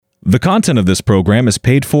The content of this program is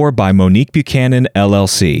paid for by Monique Buchanan,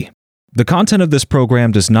 LLC. The content of this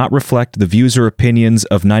program does not reflect the views or opinions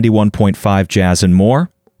of 91.5 Jazz and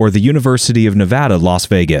More or the University of Nevada, Las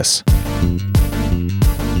Vegas. I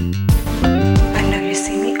know you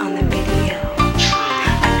see me on the video.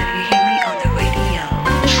 I know you hear me on the radio.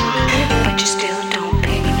 But you still don't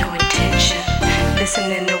pay me no attention.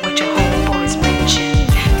 Listening to what your homeboys mention.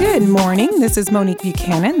 Good morning. This is Monique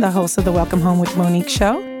Buchanan, the host of the Welcome Home with Monique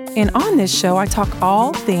show. And on this show, I talk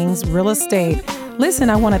all things real estate. Listen,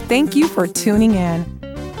 I want to thank you for tuning in.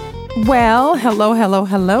 Well,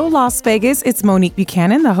 hello, Las Vegas. It's Monique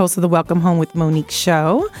Buchanan, the host of the Welcome Home with Monique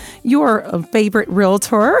show. Your favorite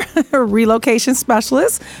realtor, relocation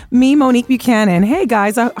specialist, me, Monique Buchanan. Hey,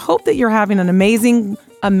 guys, I hope that you're having an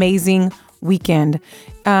amazing weekend.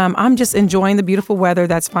 I'm just enjoying the beautiful weather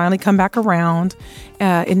that's finally come back around.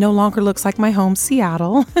 It no longer looks like my home,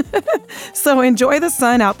 Seattle. So enjoy the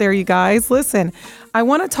sun out there, you guys. Listen, I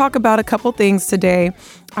want to talk about a couple things today.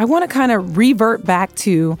 I want to kind of revert back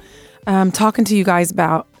to talking to you guys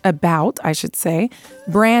about, I should say,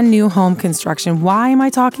 brand new home construction. Why am I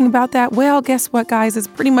talking about that? Well, guess what, guys? It's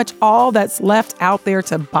pretty much all that's left out there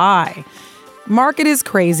to buy. Market is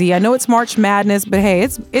crazy. I know it's March Madness, but hey,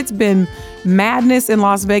 it's been madness in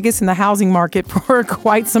Las Vegas in the housing market for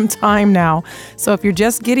quite some time now. So if you're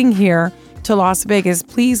just getting here to Las Vegas,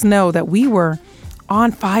 please know that we were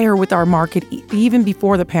on fire with our market even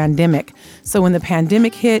before the pandemic. So when the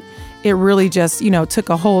pandemic hit, it really just, took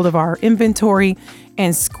a hold of our inventory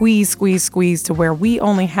and squeeze to where we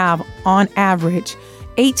only have on average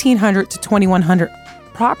 1,800 to 2,100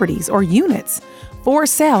 properties or units for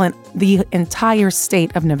sale in the entire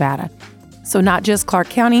state of Nevada. So not just Clark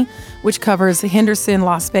County, which covers Henderson,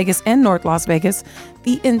 Las Vegas, and North Las Vegas,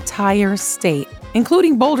 the entire state,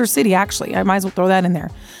 including Boulder City, actually. I might as well throw that in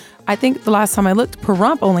there. I think the last time I looked,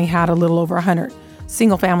 Pahrump only had a little over 100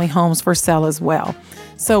 single-family homes for sale as well.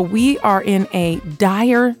 So we are in a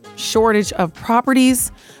dire shortage of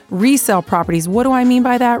properties, resale properties. What do I mean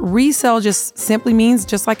by that? Resale just simply means,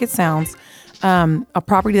 just like it sounds, a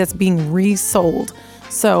property that's being resold.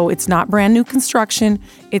 So it's not brand new construction,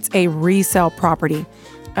 it's a resale property.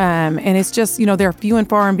 And it's just, they're few and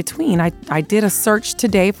far in between. I did a search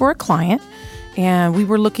today for a client, and we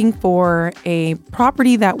were looking for a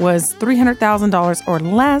property that was $300,000 or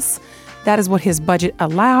less. That is what his budget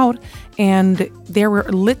allowed. And there were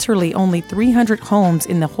literally only 300 homes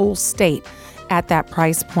in the whole state at that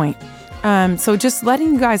price point. So just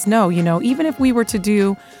letting you guys know, even if we were to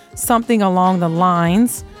do something along the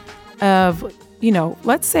lines of,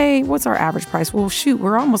 let's say, what's our average price? Well, shoot,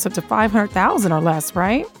 we're almost up to 500,000 or less,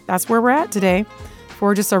 right? That's where we're at today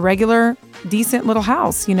for just a regular, decent little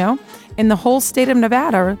house, In the whole state of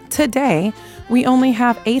Nevada today, we only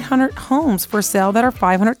have 800 homes for sale that are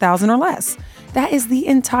 500,000 or less. That is the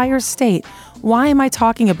entire state. Why am I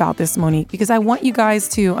talking about this, Monique? Because I want you guys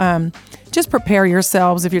to just prepare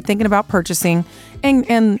yourselves if you're thinking about purchasing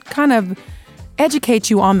and kind of educate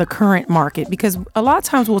you on the current market, because a lot of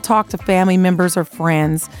times we'll talk to family members or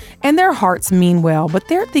friends and their hearts mean well, but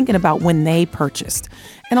they're thinking about when they purchased.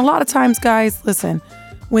 And a lot of times, guys, listen,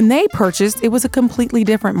 when they purchased, it was a completely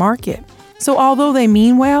different market. So although they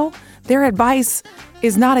mean well, their advice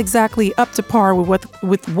is not exactly up to par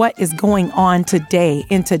with what is going on today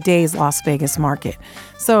in today's Las Vegas market.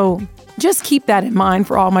 So just keep that in mind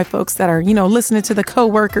for all my folks that are, listening to the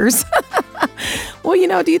coworkers. Well,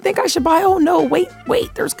 do you think I should buy? Oh, no, wait,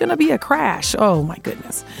 there's going to be a crash. Oh, my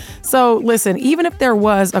goodness. So listen, even if there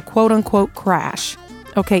was a quote unquote crash,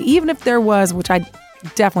 okay, even if there was, which I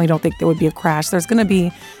definitely don't think there would be a crash, there's going to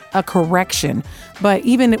be a correction. But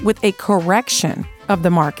even with a correction of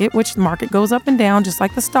the market, which the market goes up and down, just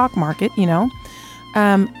like the stock market,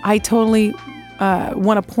 I totally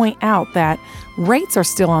want to point out that rates are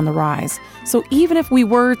still on the rise. So even if we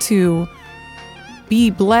were to be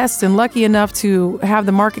blessed and lucky enough to have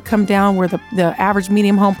the market come down where the average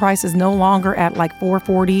medium home price is no longer at like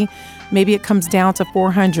 $440, maybe it comes down to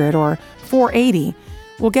 $400 or $480.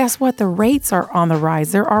 Well, guess what? The rates are on the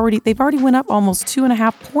rise. They've already went up almost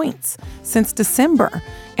 2.5 points since December,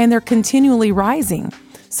 and they're continually rising.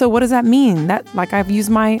 So what does that mean? That, like I've used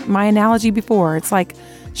my analogy before, it's like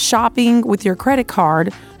shopping with your credit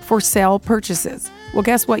card for sale purchases. Well,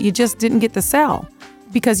 guess what? You just didn't get the sale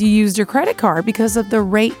because you used your credit card because of the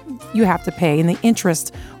rate you have to pay and the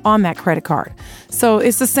interest on that credit card. So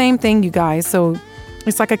it's the same thing, you guys. So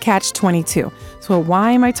it's like a catch-22. So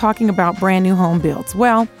why am I talking about brand new home builds?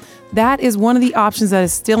 Well, that is one of the options that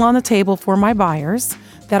is still on the table for my buyers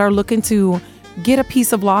that are looking to get a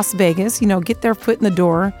piece of Las Vegas, get their foot in the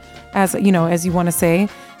door, as you want to say,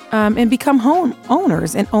 and become home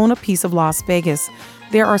owners and own a piece of Las Vegas.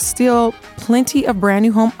 There are still plenty of brand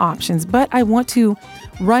new home options, but I want to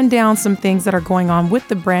run down some things that are going on with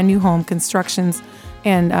the brand new home constructions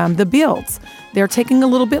and the builds. They're taking a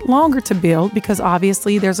little bit longer to build because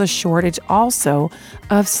obviously there's a shortage also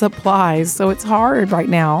of supplies. So it's hard right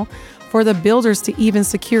now for the builders to even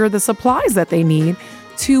secure the supplies that they need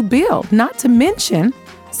to build, not to mention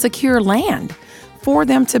secure land for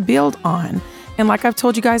them to build on. And like I've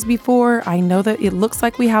told you guys before, I know that it looks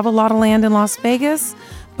like we have a lot of land in Las Vegas,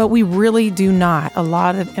 but we really do not.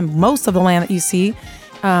 And most of the land that you see,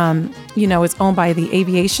 is owned by the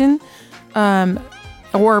aviation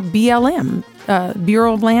or BLM,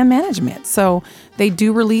 Bureau of Land Management. So they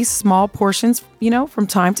do release small portions, from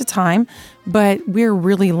time to time, but we're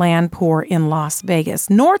really land poor in Las Vegas.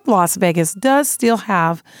 North Las Vegas does still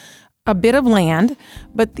have a bit of land,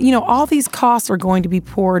 but all these costs are going to be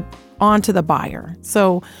poured onto the buyer.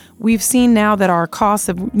 So we've seen now that our costs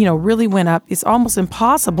have, really went up. It's almost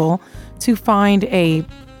impossible to find a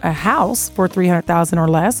house for $300,000 or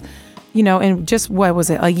less. And just what was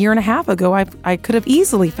it? A year and a half ago, I could have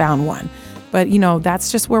easily found one. But,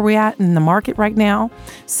 that's just where we're at in the market right now.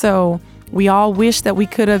 So we all wish that we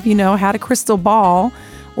could have, had a crystal ball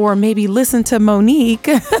or maybe listened to Monique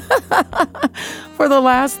for the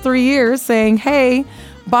last 3 years saying, hey,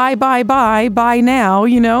 buy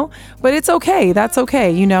now, But it's okay. That's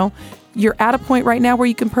okay. You're at a point right now where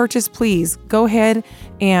you can purchase. Please go ahead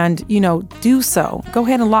and, do so. Go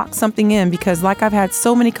ahead and lock something in because like I've had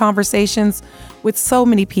so many conversations with so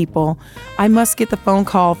many people, I must get the phone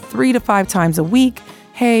call 3 to 5 times a week.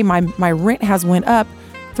 Hey, my rent has went up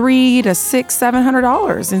 $300 to $600,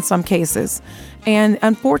 $700 in some cases. And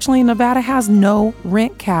unfortunately, Nevada has no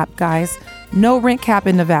rent cap, guys. No rent cap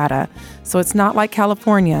in Nevada. So it's not like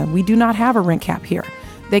California. We do not have a rent cap here.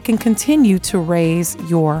 They can continue to raise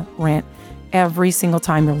your rent every single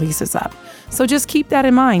time your lease is up. So just keep that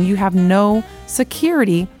in mind. You have no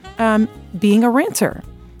security being a renter.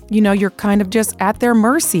 You're kind of just at their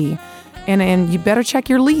mercy. And you better check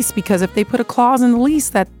your lease because if they put a clause in the lease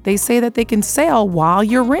that they say that they can sell while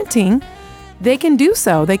you're renting, they can do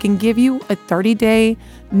so. They can give you a 30-day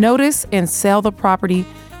notice and sell the property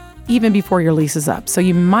even before your lease is up. So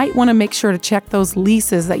you might want to make sure to check those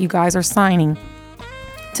leases that you guys are signing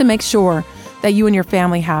to make sure that you and your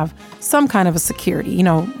family have some kind of a security,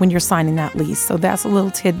 when you're signing that lease. So that's a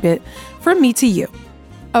little tidbit from me to you.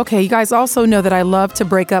 Okay, you guys also know that I love to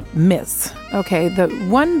break up myths. Okay, the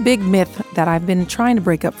one big myth that I've been trying to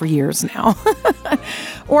break up for years now,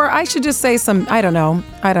 or I should just say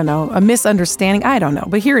a misunderstanding. I don't know,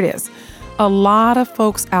 but here it is. A lot of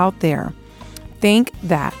folks out there think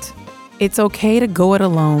that it's okay to go it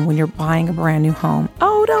alone when you're buying a brand new home.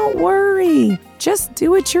 Oh, don't worry. Just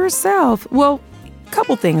do it yourself. Well, a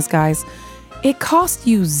couple things, guys. It costs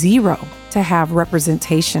you $0 to have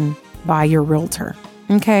representation by your realtor.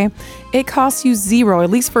 Okay? It costs you $0, at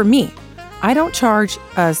least for me. I don't charge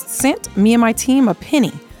a cent, me and my team, a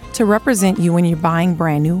penny to represent you when you're buying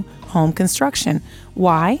brand new home construction.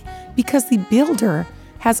 Why? Because the builder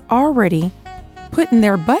has already put in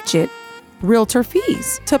their budget realtor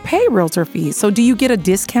fees, to pay realtor fees. So do you get a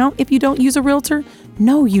discount if you don't use a realtor?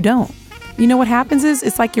 No, you don't. You know what happens is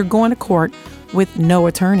it's like you're going to court with no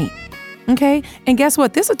attorney. Okay? And guess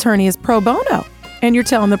what? This attorney is pro bono. And you're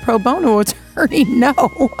telling the pro bono attorney, no,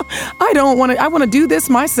 I want to do this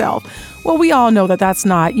myself. Well, we all know that that's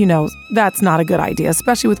not a good idea,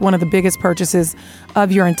 especially with one of the biggest purchases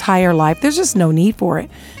of your entire life. There's just no need for it.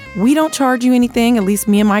 We don't charge you anything, at least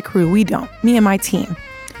me and my crew, we don't. Me and my team.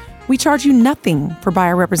 We charge you nothing for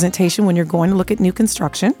buyer representation when you're going to look at new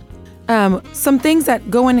construction. Some things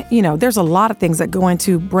that go in, there's a lot of things that go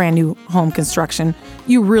into brand new home construction.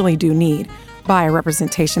 You really do need buyer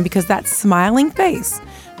representation because that smiling face,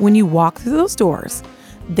 when you walk through those doors,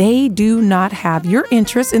 they do not have your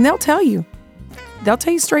interest, and they'll tell you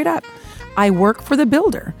straight up, I work for the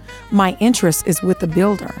builder. My interest is with the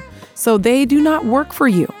builder. So they do not work for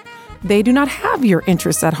you. They do not have your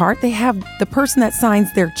interests at heart. They have the person that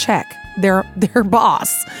signs their check, their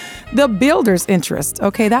boss, the builder's interest.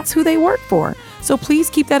 Okay, that's who they work for. So please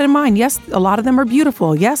keep that in mind. Yes, a lot of them are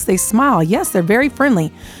beautiful. Yes, they smile. Yes, they're very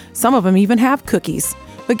friendly. Some of them even have cookies.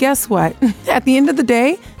 But guess what? At the end of the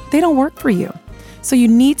day, they don't work for you. So you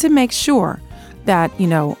need to make sure that,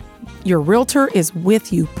 your realtor is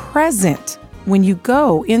with you, present when you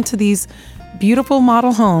go into these beautiful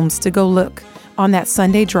model homes to go look on that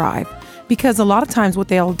Sunday drive. Because a lot of times what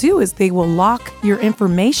they'll do is they will lock your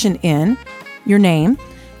information in, your name,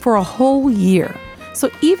 for a whole year. So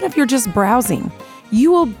even if you're just browsing,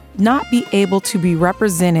 you will not be able to be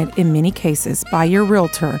represented in many cases by your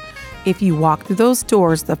realtor if you walk through those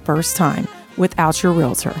doors the first time without your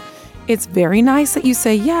realtor. It's very nice that you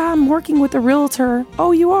say, yeah, I'm working with a realtor.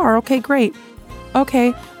 Oh, you are? Okay, great.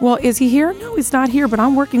 Okay, well, is he here? No, he's not here, but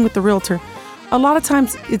I'm working with the realtor. A lot of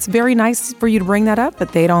times it's very nice for you to bring that up,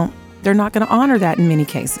 but they're not going to honor that in many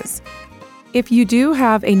cases. If you do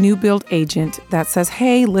have a new build agent that says,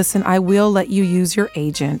 hey, listen, I will let you use your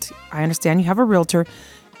agent. I understand you have a realtor.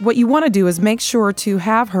 What you want to do is make sure to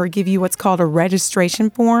have her give you what's called a registration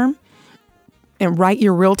form and write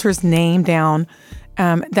your realtor's name down,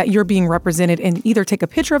 that you're being represented, and either take a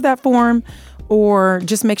picture of that form or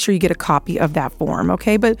just make sure you get a copy of that form.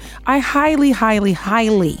 Okay. But I highly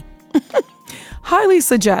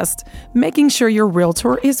suggest making sure your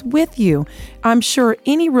realtor is with you. I'm sure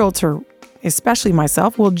any realtor, especially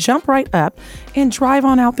myself, will jump right up and drive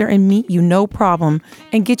on out there and meet you, no problem,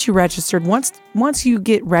 and get you registered. Once you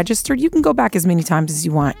get registered, you can go back as many times as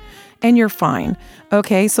you want and you're fine.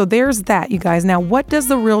 Okay, so there's that, you guys. Now, what does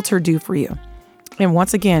the realtor do for you? And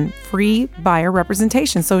once again, free buyer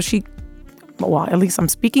representation. So at least I'm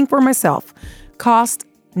speaking for myself, cost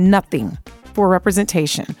nothing for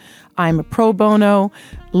representation. I'm a pro bono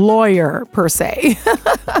lawyer per se,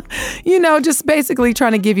 just basically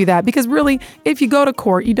trying to give you that, because really, if you go to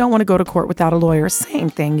court, you don't want to go to court without a lawyer. Same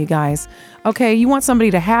thing, you guys. Okay. You want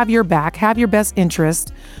somebody to have your back, have your best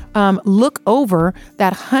interest, look over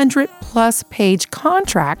that 100+ page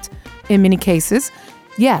contract in many cases.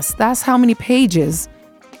 Yes, that's how many pages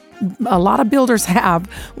a lot of builders have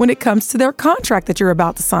when it comes to their contract that you're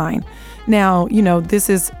about to sign. Now, this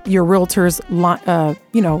is your realtor's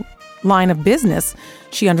line of business.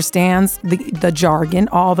 She understands the jargon,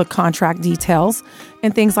 all the contract details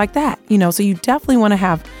and things like that. So you definitely want to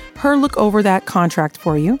have her look over that contract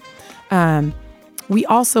for you. We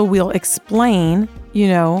also will explain,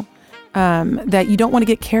 that you don't want to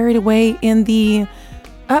get carried away in the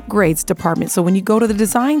upgrades department. So when you go to the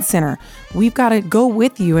design center, we've got to go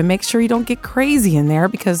with you and make sure you don't get crazy in there,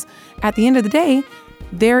 because at the end of the day,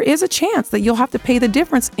 there is a chance that you'll have to pay the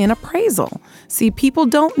difference in appraisal. See, people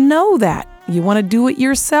don't know that. You want to do it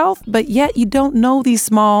yourself, but yet you don't know these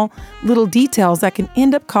small little details that can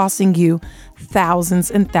end up costing you thousands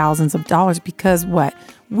and thousands of dollars, because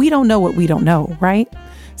we don't know what we don't know, right?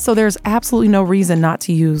 So there's absolutely no reason not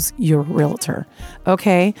to use your realtor.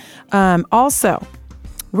 Okay. Also,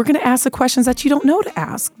 we're going to ask the questions that you don't know to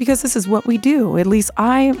ask, because this is what we do. At least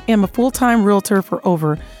I am a full-time realtor for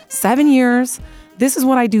over 7 years. This is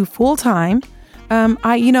what I do full-time.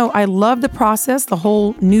 I love the process, the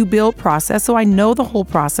whole new build process. So I know the whole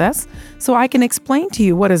process. So I can explain to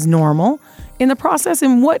you what is normal in the process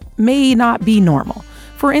and what may not be normal.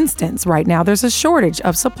 For instance, right now there's a shortage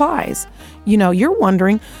of supplies. You're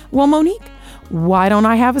wondering, well, Monique, why don't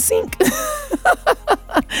I have a sink?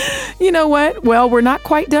 You know what? Well, we're not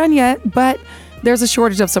quite done yet, but there's a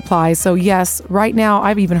shortage of supplies. So yes, right now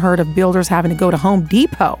I've even heard of builders having to go to Home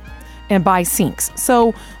Depot and buy sinks.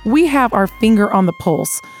 So we have our finger on the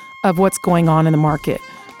pulse of what's going on in the market.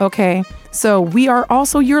 Okay. So we are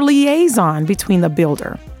also your liaison between the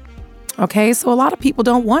builder. Okay. So a lot of people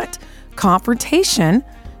don't want confrontation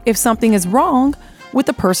if something is wrong with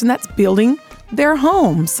the person that's building their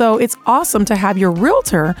home. So it's awesome to have your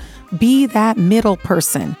realtor be that middle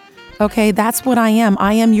person. Okay, that's what I am.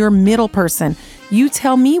 I am your middle person. You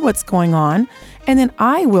tell me what's going on, and then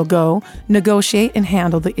I will go negotiate and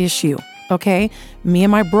handle the issue. Okay, me and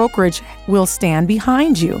my brokerage will stand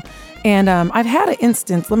behind you. And I've had an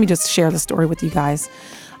instance. Let me just share the story with you guys.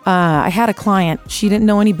 I had a client. She didn't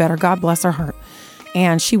know any better. God bless her heart.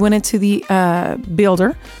 And she went into the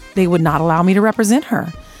builder. They would not allow me to represent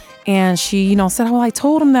her. And she, said, well, I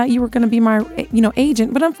told them that you were going to be my,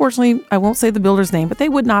 agent. But unfortunately, I won't say the builder's name, but they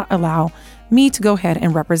would not allow me to go ahead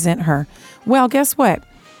and represent her. Well, guess what?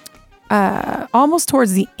 Almost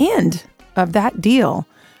towards the end of that deal,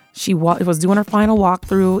 she was doing her final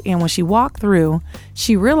walkthrough. And when she walked through,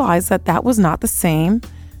 she realized that was not the same,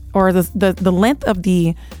 or the length of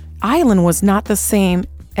the island was not the same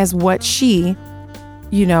as what she,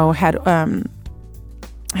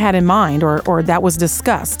 had in mind or that was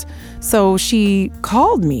discussed. So she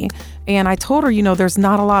called me and I told her, there's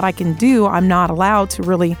not a lot I can do. I'm not allowed to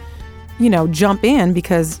really, jump in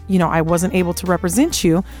because, I wasn't able to represent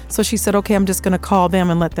you. So she said, okay, I'm just going to call them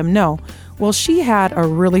and let them know. Well, she had a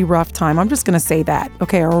really rough time. I'm just going to say that.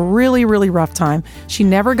 Okay. A really, really rough time. She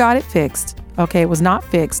never got it fixed. Okay. It was not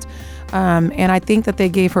fixed. And I think that they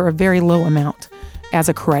gave her a very low amount as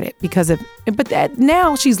a credit because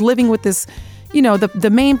now she's living with this, the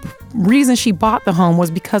main reason she bought the home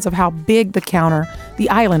was because of how big the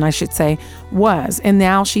island, I should say, was. And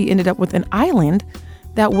now she ended up with an island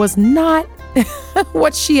that was not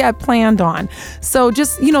what she had planned on. So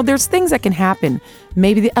just, there's things that can happen.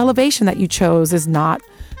 Maybe the elevation that you chose is not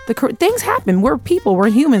the correct. Things happen. We're people, we're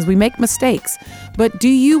humans, we make mistakes. But do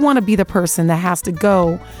you want to be the person that has to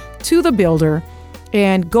go to the builder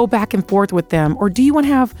and go back and forth with them? Or do you want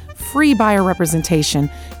to have free buyer representation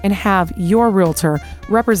and have your realtor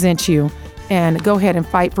represent you and go ahead and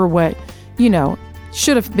fight for what,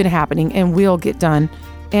 should have been happening and will get done?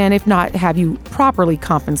 And if not, have you properly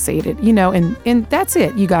compensated, and that's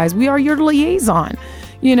it, you guys. We are your liaison.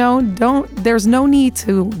 There's no need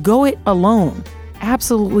to go it alone.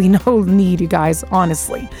 Absolutely no need, you guys,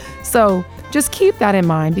 honestly. So just keep that in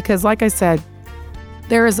mind, because like I said,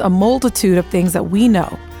 there is a multitude of things that we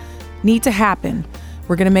know need to happen.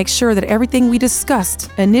 We're going to make sure that everything we discussed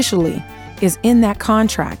initially is in that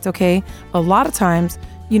contract, okay? A lot of times,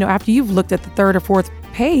 after you've looked at the third or fourth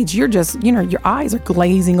page, you're just, your eyes are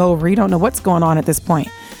glazing over. You don't know what's going on at this point.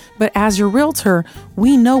 But as your realtor,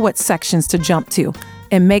 we know what sections to jump to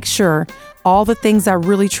and make sure all the things that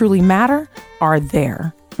really truly matter are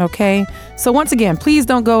there, okay? So once again, please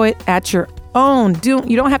don't go it at your own.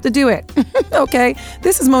 You don't have to do it, okay?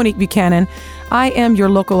 This is Monique Buchanan. I am your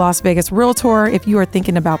local Las Vegas realtor. If you are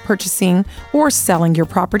thinking about purchasing or selling your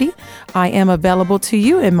property, I am available to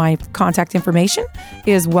you, and my contact information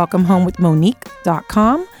is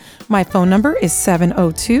welcomehomewithmonique.com. My phone number is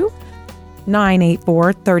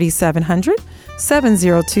 702-984-3700,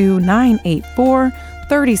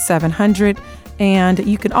 702-984-3700. And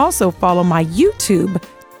you can also follow my YouTube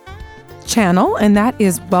channel, and that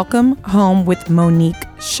is Welcome Home with Monique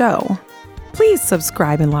Show. Please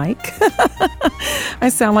subscribe and like. I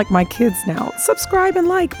sound like my kids now. Subscribe and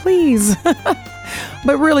like, please.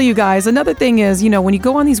 But really, you guys, another thing is, when you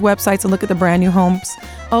go on these websites and look at the brand new homes,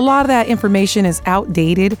 a lot of that information is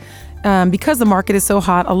outdated. Because the market is so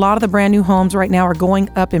hot, a lot of the brand new homes right now are going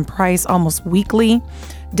up in price almost weekly,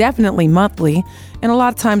 definitely monthly. And a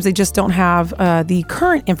lot of times they just don't have the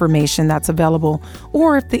current information that's available.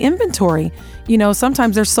 Or if the inventory,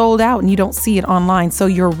 sometimes they're sold out and you don't see it online. So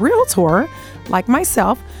your realtor, like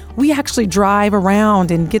myself, we actually drive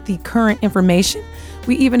around and get the current information.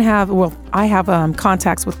 We even have, I have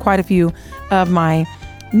contacts with quite a few of my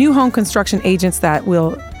new home construction agents that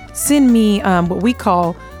will send me what we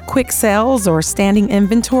call quick sales or standing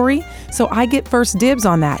inventory. So I get first dibs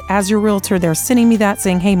on that. As your realtor, they're sending me that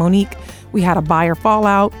saying, hey, Monique, we had a buyer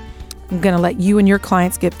fallout. I'm going to let you and your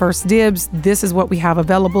clients get first dibs. This is what we have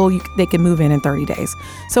available. They can move in 30 days.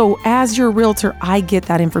 So as your realtor, I get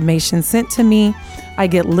that information sent to me. I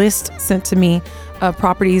get lists sent to me of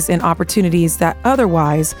properties and opportunities that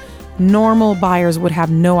otherwise normal buyers would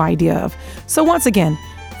have no idea of. So once again,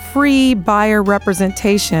 free buyer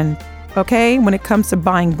representation. Okay, when it comes to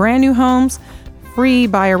buying brand new homes, free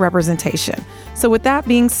buyer representation. So with that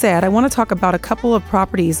being said, I want to talk about a couple of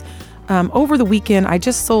properties. Over the weekend, I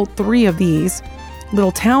just sold 3 of these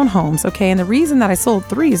little townhomes. Okay, and the reason that I sold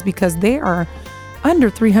 3 is because they are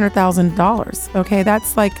under $300,000. Okay,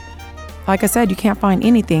 that's like I said, you can't find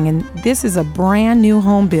anything. And this is a brand new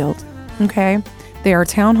home build. Okay, they are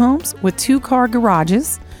townhomes with 2-car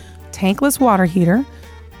garages, tankless water heater.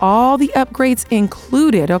 All the upgrades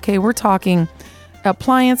included. Okay, we're talking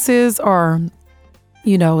appliances or,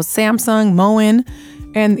 Samsung, Moen,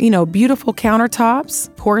 and, beautiful countertops,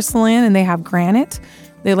 porcelain, and they have granite.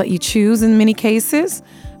 They let you choose in many cases,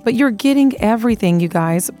 but you're getting everything, you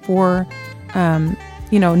guys, for,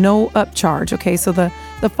 no upcharge. Okay, so the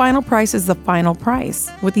final price is the final price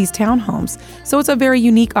with these townhomes. So it's a very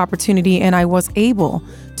unique opportunity, and I was able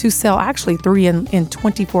to sell actually 3 in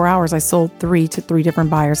 24 hours. I sold 3 to 3 different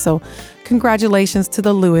buyers. So congratulations to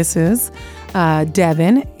the Lewises,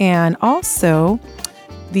 Devin, and also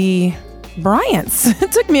the Bryants.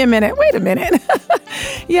 It took me a minute. Wait a minute.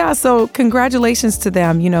 Yeah, so congratulations to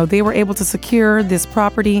them. They were able to secure this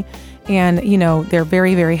property, and, they're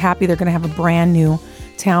very, very happy. They're going to have a brand new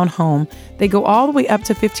townhome. They go all the way up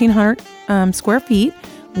to 1,500 square feet.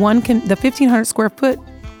 The 1,500 square foot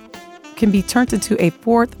can be turned into a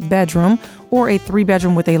 4th bedroom or a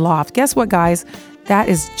 3-bedroom with a loft. Guess what, guys? That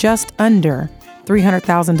is just under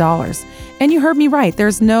 $300,000. And you heard me right.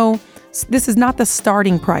 This is not the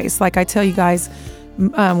starting price. Like I tell you guys,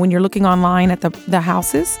 when you're looking online at the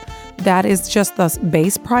houses, that is just the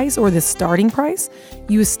base price or the starting price.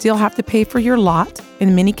 You still have to pay for your lot.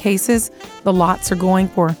 In many cases, the lots are going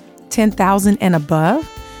for $10,000 and above.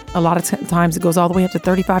 A lot of times it goes all the way up to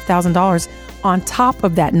 $35,000 on top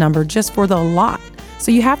of that number just for the lot.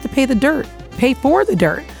 So you have to pay for the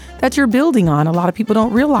dirt. that you're building on. A lot of people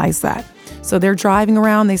don't realize that. So they're driving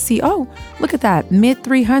around, they see, oh, look at that, mid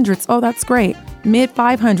 300s. Oh, that's great. Mid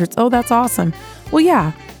 500s. Oh, that's awesome. Well,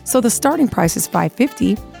 yeah. So the starting price is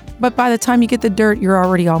 $550, but by the time you get the dirt, you're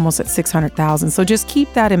already almost at $600,000. So just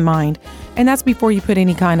keep that in mind. And that's before you put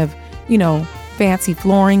any kind of, fancy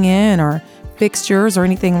flooring in or fixtures or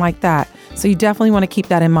anything like that. So you definitely want to keep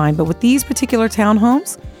that in mind. But with these particular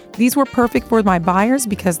townhomes, these were perfect for my buyers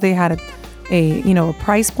because they had a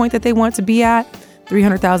price point that they want to be at,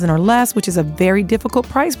 $300,000 or less, which is a very difficult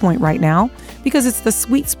price point right now because it's the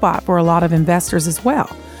sweet spot for a lot of investors as well.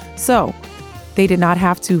 So they did not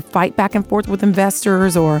have to fight back and forth with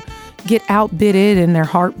investors or get outbidded and their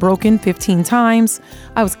heart broken 15 times.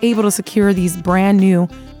 I was able to secure these brand new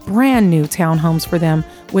townhomes for them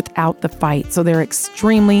without the fight. So they're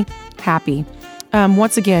extremely happy.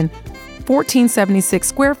 Once again, 1,476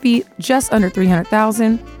 square feet, just under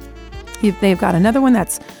 $300,000. They've got another one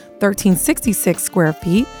that's 1,366 square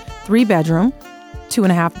feet, 3-bedroom,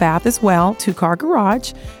 2.5 bath as well, 2-car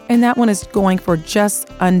garage. And that one is going for just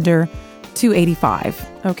under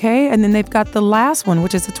 $285. Okay. And then they've got the last one,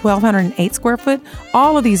 which is a 1,208 square foot.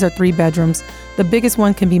 All of these are 3 bedrooms. The biggest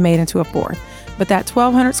one can be made into a 4th. But that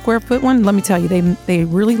 1,200 square foot one, let me tell you, they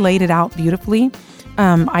really laid it out beautifully.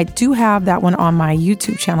 I do have that one on my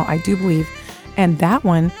YouTube channel, I do believe. And that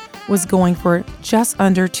one was going for just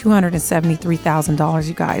under $273,000,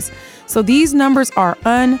 you guys. So these numbers are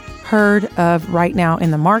unheard of right now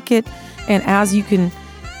in the market. And as you can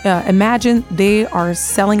imagine, they are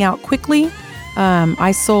selling out quickly.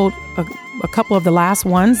 I sold a couple of the last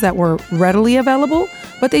ones that were readily available,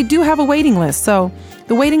 but they do have a waiting list. So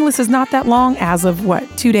the waiting list is not that long as of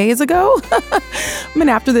 2 days ago. I mean,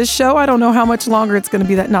 after this show, I don't know how much longer it's going to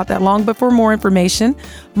be not that long, but for more information,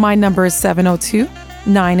 my number is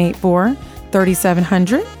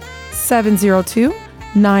 702-984-3700,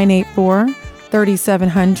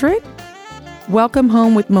 702-984-3700.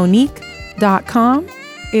 WelcomeHomeWithMonique.com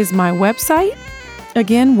is my website.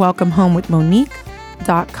 Again,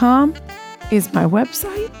 WelcomeHomeWithMonique.com is my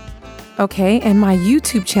website. Okay, and my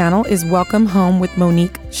YouTube channel is Welcome Home with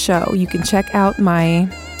Monique Show. You can check out my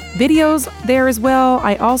videos there as well.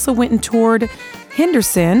 I also went and toured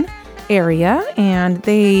Henderson area, and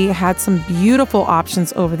they had some beautiful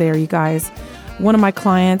options over there, you guys. One of my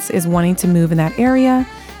clients is wanting to move in that area,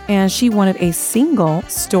 and she wanted a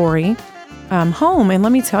single-story home. And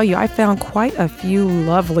let me tell you, I found quite a few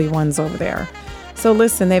lovely ones over there. So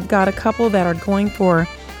listen, they've got a couple that are going for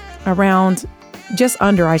around just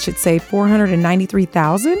under, I should say,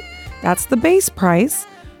 $493,000. That's the base price.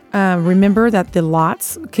 Remember that the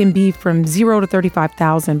lots can be from $0 to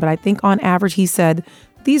 $35,000, but I think on average, he said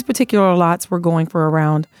these particular lots were going for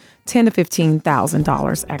around $10,000 to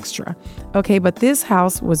 $15,000 extra. Okay, but this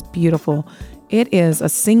house was beautiful. It is a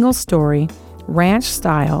single-story ranch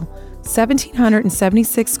style,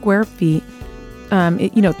 1,776 square feet.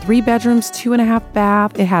 3 bedrooms, 2.5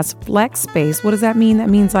 bath. It has flex space. What does that mean? That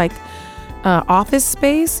means like office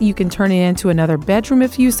space. You can turn it into another bedroom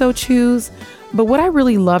if you so choose. But what I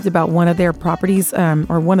really loved about one of their properties,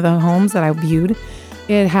 or one of the homes that I viewed,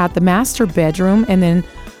 it had the master bedroom, and then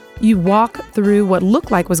you walk through what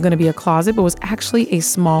looked like was going to be a closet, but was actually a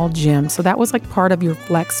small gym. So that was like part of your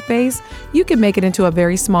flex space. You could make it into a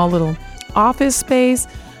very small little office space.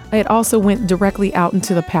 It also went directly out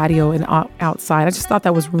into the patio and outside. I just thought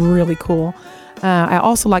that was really cool. I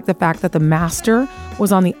also like the fact that the master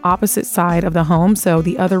was on the opposite side of the home. So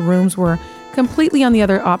the other rooms were completely on the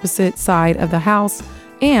other opposite side of the house.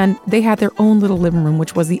 And they had their own little living room,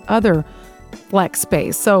 which was the other flex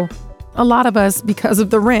space. So a lot of us, because of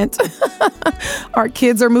the rent, our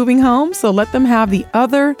kids are moving home. So let them have the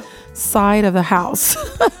other side of the house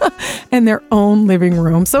and their own living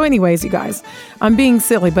room. So anyways, you guys, I'm being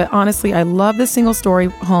silly, but honestly, I love the single-story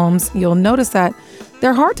homes. You'll notice that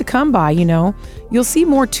they're hard to come by, You'll see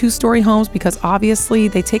more 2-story homes because obviously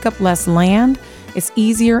they take up less land. It's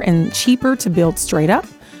easier and cheaper to build straight up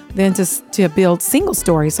than to build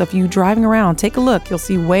single-story. So if you're driving around, take a look. You'll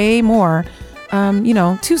see way more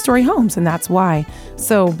 2-story homes, and that's why.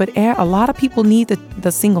 So, but a lot of people need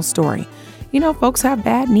the single story. Folks have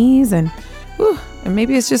bad knees and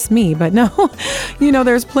maybe it's just me, but no,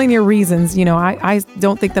 there's plenty of reasons. I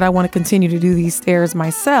don't think that I want to continue to do these stairs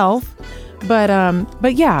myself,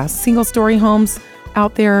 but yeah, single story homes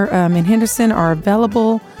out there in Henderson are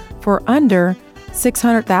available for under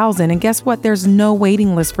 $600,000. And guess what? There's no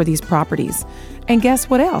waiting list for these properties. And guess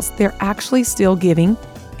what else? They're actually still giving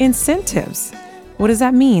incentives. What does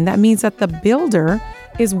that mean? That means that the builder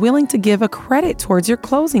is willing to give a credit towards your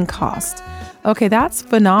closing cost. Okay, that's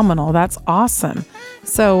phenomenal. That's awesome.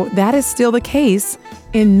 So that is still the case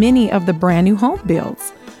in many of the brand new home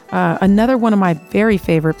builds. Another one of my very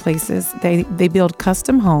favorite places, they build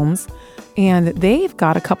custom homes, and they've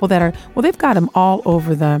got a couple that are, well, they've got them all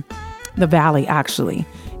over the valley actually.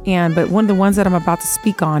 But one of the ones that I'm about to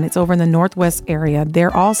speak on, it's over in the Northwest area.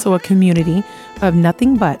 They're also a community of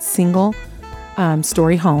nothing but single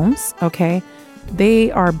story homes. Okay.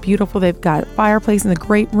 They are beautiful. They've got a fireplace in the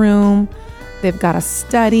great room. They've got a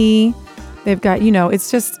study. They've got,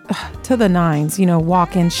 it's just to the nines,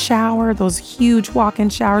 walk-in shower, those huge walk-in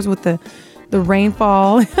showers with the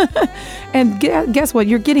rainfall. And guess what?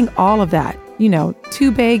 You're getting all of that,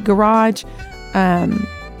 2-bay garage,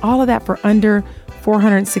 all of that for under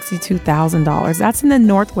 $462,000. That's in the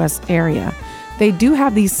Northwest area. They do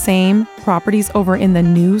have these same properties over in the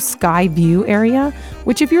new Sky View area,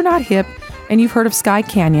 which if you're not hip and you've heard of Sky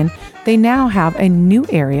Canyon, they now have a new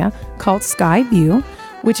area called Sky View,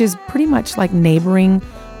 which is pretty much like neighboring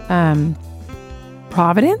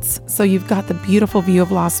Providence. So you've got the beautiful view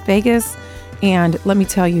of Las Vegas. And let me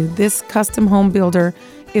tell you, this custom home builder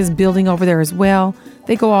is building over there as well.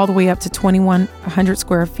 They go all the way up to 2,100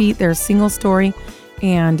 square feet. They're a single story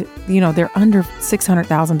and, they're under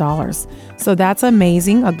 $600,000. So that's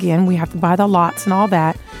amazing. Again, we have to buy the lots and all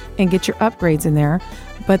that and get your upgrades in there.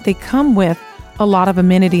 But they come with a lot of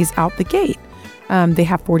amenities out the gate. They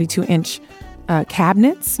have 42-inch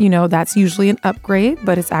cabinets, that's usually an upgrade,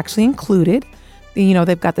 but it's actually included.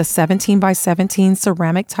 They've got the 17 by 17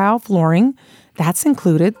 ceramic tile flooring. That's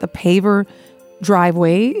included. The paver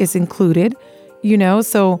driveway is included,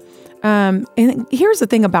 so, and here's the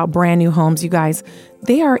thing about brand new homes, you guys,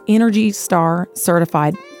 they are Energy Star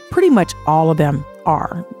certified. Pretty much all of them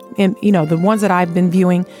are. And, the ones that I've been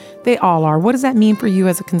viewing, they all are. What does that mean for you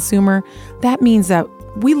as a consumer? That means that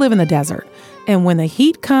we live in the desert. And when the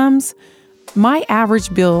heat comes, my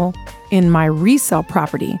average bill in my resale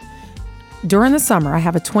property during the summer, I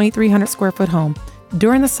have a 2,300 square foot home.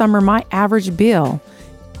 During the summer, my average bill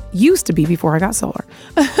used to be, before I got solar,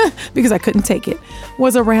 because I couldn't take it,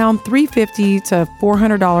 was around $350 to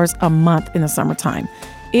 $400 a month in the summertime.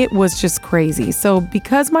 It was just crazy. So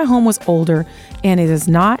because my home was older and it is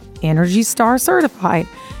not Energy Star certified,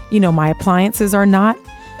 my appliances are not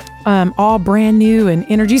all brand new and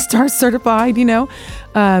Energy Star certified,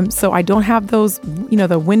 so I don't have those,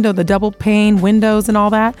 the double pane windows and all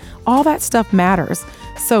that stuff matters.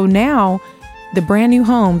 So now the brand new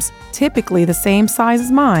homes, typically the same size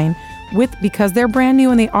as mine, because they're brand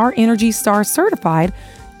new and they are Energy Star certified,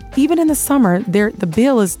 even in the summer, the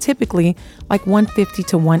bill is typically like $150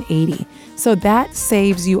 to $180. So that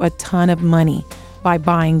saves you a ton of money by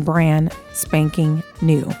buying brand spanking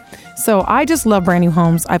new. So I just love brand new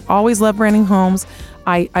homes. I've always loved brand new homes.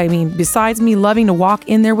 I mean, besides me loving to walk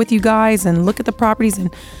in there with you guys and look at the properties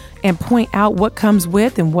and point out what comes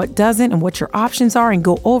with and what doesn't and what your options are and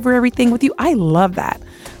go over everything with you, I love that.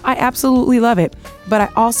 I absolutely love it. But I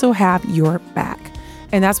also have your back.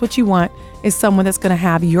 And that's what you want, is someone that's going to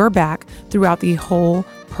have your back throughout the whole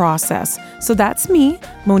process. So that's me,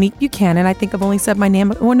 Monique Buchanan. I think I've only said my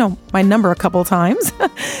name, my number a couple of times,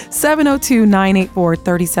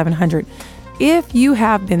 702-984-3700. If you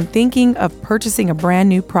have been thinking of purchasing a brand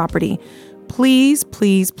new property, please,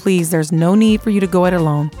 please, please, there's no need for you to go it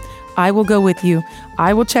alone. I will go with you.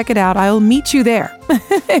 I will check it out. I will meet you there.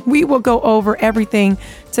 We will go over everything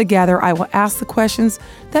together. I will ask the questions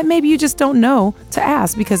that maybe you just don't know to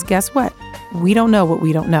ask, because guess what? We don't know what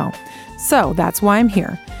we don't know. So that's why I'm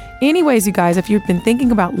here. Anyways, you guys, if you've been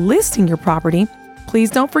thinking about listing your property,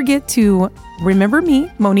 please don't forget to remember me,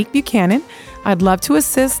 Monique Buchanan. I'd love to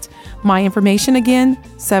assist. My information again,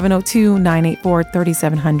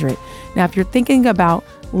 702-984-3700. Now, if you're thinking about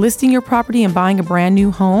listing your property and buying a brand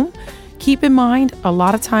new home, keep in mind, a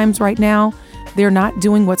lot of times right now, they're not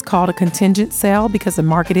doing what's called a contingent sale because the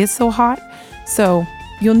market is so hot. So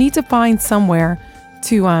you'll need to find somewhere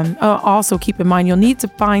to, also keep in mind, you'll need to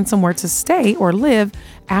find somewhere to stay or live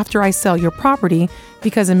after I sell your property,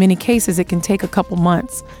 because in many cases, it can take a couple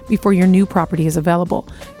months before your new property is available.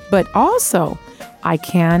 But also, I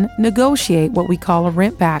can negotiate what we call a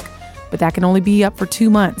rent back, but that can only be up for 2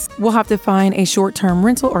 months. We'll have to find a short-term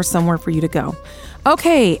rental or somewhere for you to go.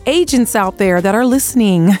 Okay, agents out there that are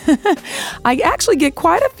listening, I actually get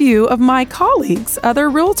quite a few of my colleagues, other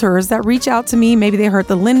realtors, that reach out to me. Maybe they heard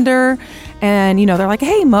the lender And, they're like,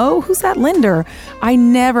 hey, Mo, who's that lender? I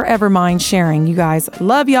never, ever mind sharing, you guys.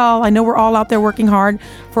 Love y'all. I know we're all out there working hard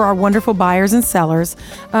for our wonderful buyers and sellers.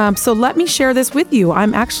 So let me share this with you.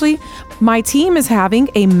 My team is having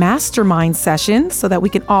a mastermind session so that we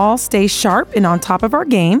can all stay sharp and on top of our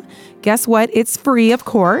game. Guess what? It's free, of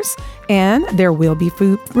course, and there will be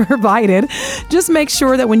food provided. Just make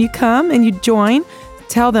sure that when you come and you join,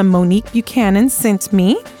 tell them Monique Buchanan sent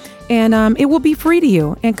me, and it will be free to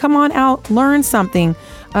you. And come on out, learn something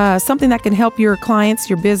that can help your clients,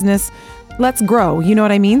 your business. Let's grow. You know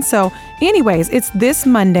what I mean? So anyways, it's this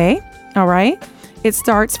Monday. All right. It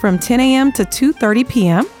starts from 10 a.m. to 2:30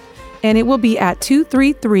 p.m. and it will be at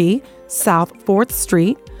 233 South 4th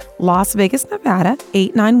Street, Las Vegas, Nevada,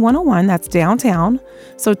 89101. That's downtown.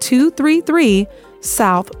 So 233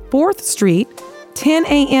 South 4th Street, 10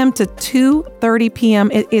 a.m. to 2:30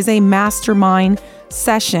 p.m. It is a mastermind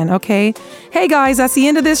session. Okay. Hey guys, that's the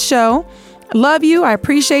end of this show. I love you. I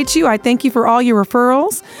appreciate you. I thank you for all your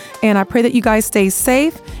referrals, and I pray that you guys stay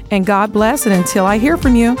safe and God bless. And until I hear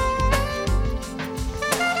from you.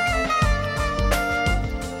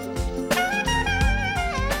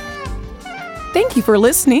 Thank you for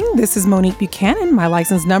listening. This is Monique Buchanan. My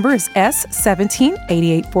license number is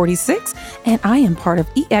S178846, and I am part of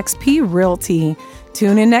eXp Realty.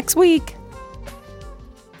 Tune in next week.